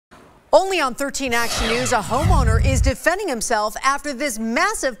Only on 13 Action News, a homeowner is defending himself after this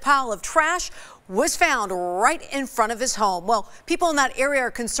massive pile of trash was found right in front of his home. Well, people in that area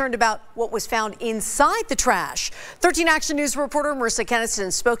are concerned about what was found inside the trash. 13 Action News reporter Marissa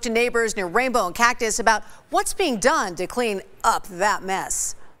Kennison spoke to neighbors near Rainbow and Cactus about what's being done to clean up that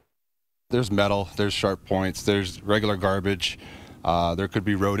mess. There's metal, there's sharp points, there's regular garbage. There could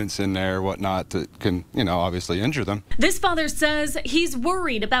be rodents in there, whatnot, that can, obviously injure them. This father says he's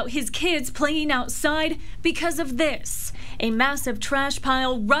worried about his kids playing outside because of this. A massive trash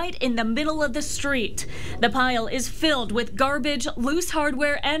pile right in the middle of the street. The pile is filled with garbage, loose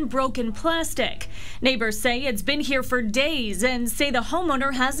hardware, and broken plastic. Neighbors say it's been here for days and say the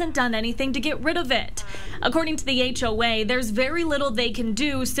homeowner hasn't done anything to get rid of it. According to the HOA, there's very little they can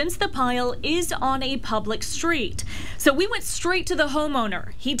do since the pile is on a public street. So we went straight to the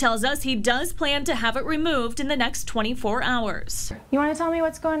homeowner. He tells us he does plan to have it removed in the next 24 hours. You want to tell me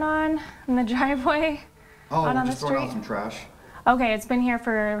what's going on in the driveway? Oh, out on just the street? throwing out some trash. Okay, it's been here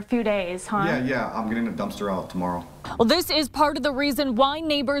for a few days, huh? Yeah, I'm getting a dumpster out tomorrow. Well, this is part of the reason why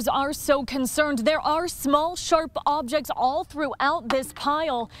neighbors are so concerned. There are small, sharp objects all throughout this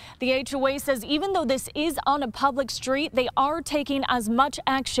pile. The HOA says even though this is on a public street, they are taking as much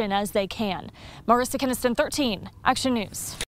action as they can. Marissa Kennison, 13 Action News.